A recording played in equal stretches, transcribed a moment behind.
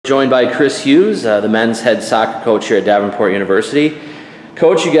joined by Chris Hughes, the men's head soccer coach here at Davenport University.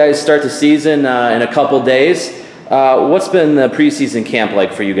 Coach, you guys start the season in a couple days. What's been the preseason camp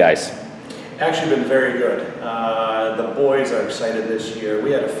like for you guys? Actually been very good. The boys are excited this year.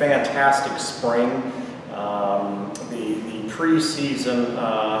 We had a fantastic spring. The preseason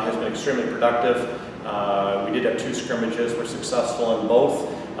has been extremely productive. We did have 2 scrimmages. We're successful in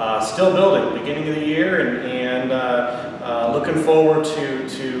both. Still building, beginning of the year, and looking forward to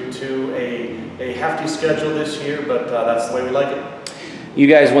a hefty schedule this year, but that's the way we like it. You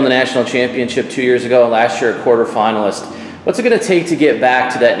guys won the national championship 2 years ago, last year a quarterfinalist. What's it going to take to get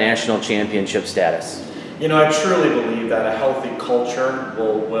back to that national championship status? You know, I truly believe that a healthy culture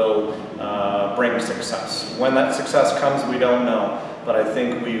will bring success. When that success comes, we don't know. But I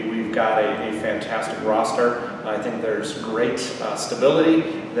think we've got a fantastic roster. I think there's great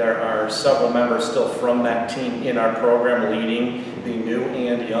stability. There are several members still from that team in our program leading the new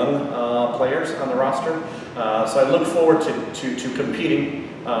and young players on the roster. So I look forward to competing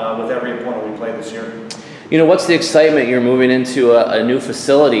with every opponent we play this year. You know, what's the excitement? You're moving into a new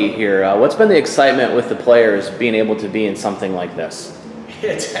facility here. What's been the excitement with the players being able to be in something like this?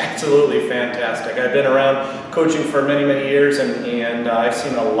 It's absolutely fantastic. I've been around coaching for many, many years, and I've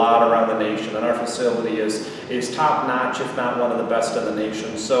seen a lot around the nation, and our facility is top-notch, if not one of the best in the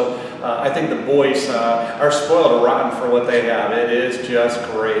nation. So I think the boys are spoiled or rotten for what they have. It is just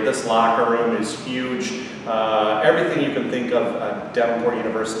great. This locker room is huge. Everything you can think of Davenport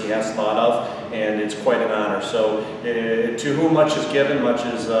University has thought of, and it's quite an honor. So to whom much is given, much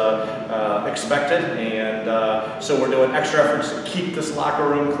is expected, and so we're doing extra efforts to keep this locker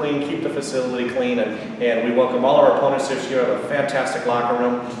room clean, keep the facility clean, and we welcome all our opponents this year. We have a fantastic locker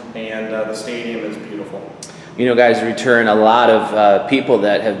room, and the stadium is beautiful. You know, guys return a lot of people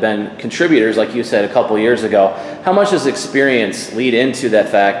that have been contributors, like you said, a couple years ago. How much does experience lead into that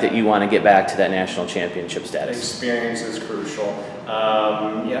fact that you want to get back to that national championship status? Experience is crucial.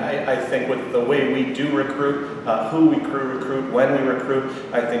 I think with the way we do recruit, who we recruit, when we recruit,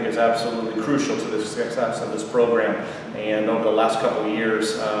 I think is absolutely crucial to the success of this program. And over the last couple of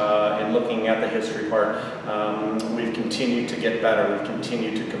years, in looking at the history part, we've continued to get better. We've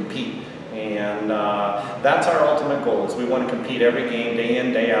continued to compete. And that's our ultimate goal, is we want to compete every game, day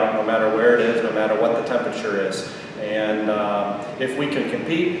in, day out, no matter where it is, no matter what the temperature is. And if we can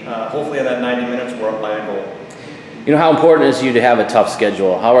compete, hopefully in that 90 minutes, we're up by a goal. You know, how important is you to have a tough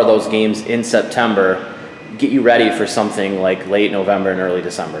schedule? How are those games in September get you ready for something like late November and early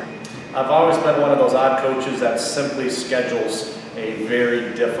December? I've always been one of those odd coaches that simply schedules a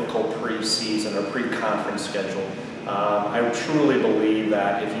very difficult preseason or pre-conference schedule. I truly believe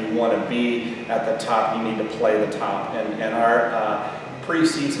that if you want to be at the top, you need to play the top. And our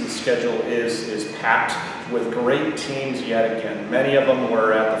preseason schedule is packed with great teams yet again. Many of them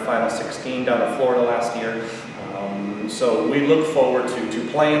were at the Final 16 down in Florida last year. So we look forward to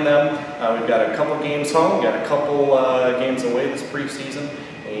playing them. We've got a couple games home, we've got a couple games away this preseason,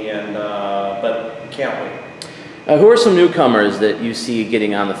 and but can't wait. Who are some newcomers that you see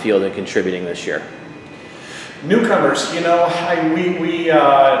getting on the field and contributing this year? Newcomers, you know, we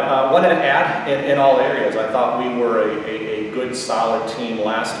wanted to add in all areas. I thought we were a good, solid team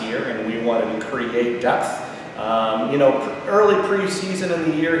last year, and we wanted to create depth. You know, early preseason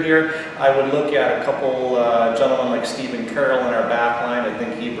in the year here, I would look at a couple gentlemen like Stephen Carroll in our back line. I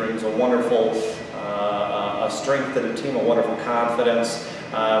think he brings a wonderful strength to the team, a wonderful confidence.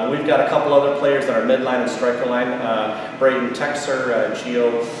 We've got a couple other players in our midline and striker line. Braden Texer,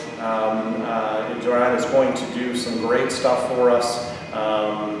 Gio Duran is going to do some great stuff for us.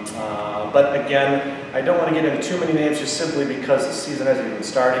 But again, I don't want to get into too many names just simply because the season hasn't even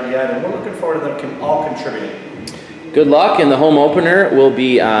started yet, and we're looking forward to them all contributing. Good luck, and the home opener will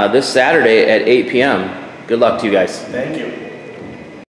be this Saturday at 8 p.m. Good luck to you guys. Thank you.